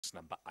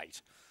number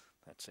 8.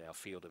 That's our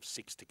field of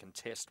 6 to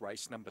contest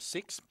race number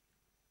 6.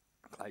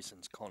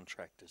 Clayson's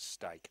Contractor's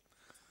Stake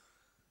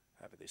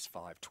over this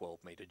 5-12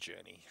 metre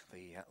journey.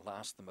 The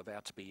last of them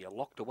about to be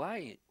locked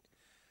away.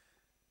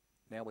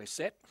 Now we're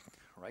set.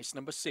 Race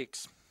number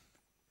 6.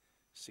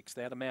 6th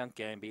out of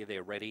Mt-Gambier.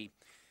 They're ready.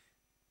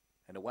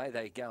 And away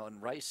they go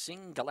and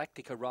racing.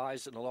 Galactic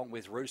Horizon along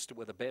with Rooster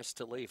were the best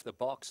to leave the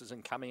boxes,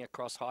 and coming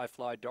across High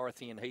Fly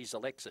Dorothy, and he's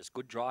Alexis.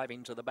 Good drive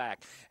into the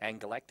back, and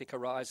Galactic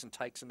Horizon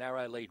takes a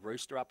narrow lead.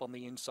 Rooster up on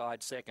the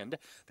inside second.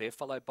 They're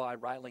followed by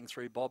Railing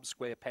Through Bob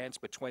Square Pants.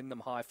 Between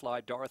them High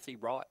Fly Dorothy.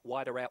 Right,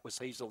 wider out was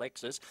he's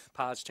Alexis.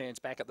 Pars Chance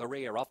back at the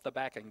rear, off the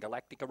back, and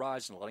Galactic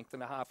Horizon a length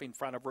and a half in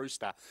front of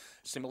Rooster.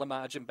 Similar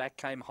margin back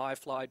came High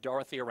Fly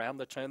Dorothy. Around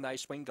the turn they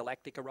swing.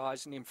 Galactic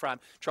Horizon in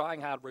front,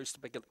 trying hard Rooster,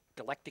 but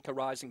Galactic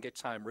Horizon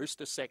gets home.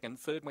 Rooster second.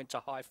 Third went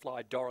to High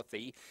Fly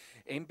Dorothy.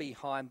 In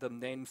behind them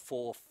then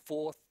for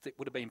fourth, it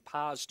would have been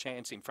Pars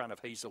Chance in front of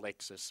He's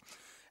Alexis.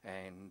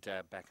 And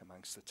back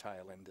amongst the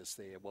tail enders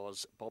there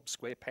was Bob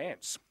Square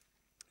Pants.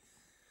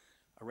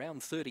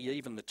 Around 30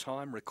 even the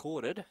time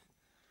recorded.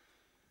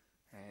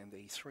 And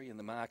the 3 in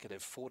the market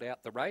have fought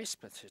out the race,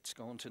 but it's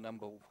gone to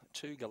number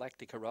 2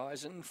 Galactic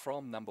Horizon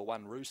from number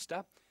 1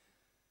 Rooster.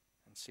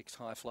 6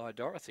 High Fly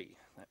Dorothy.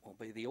 That will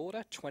be the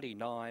order,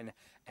 29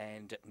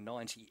 and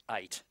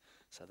 98.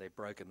 So they've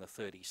broken the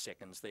 30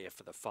 seconds there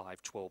for the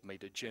 5-12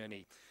 metre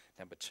journey.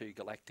 Number 2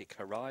 Galactic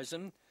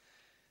Horizon.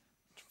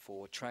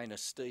 For trainer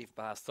Steve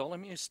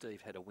Bartholomew.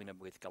 Steve had a winner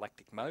with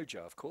Galactic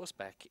Mojo, of course,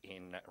 back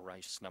in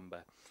race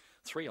number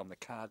 3 on the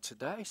card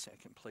today. So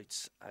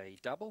completes a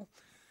double.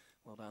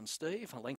 Well done, Steve. A length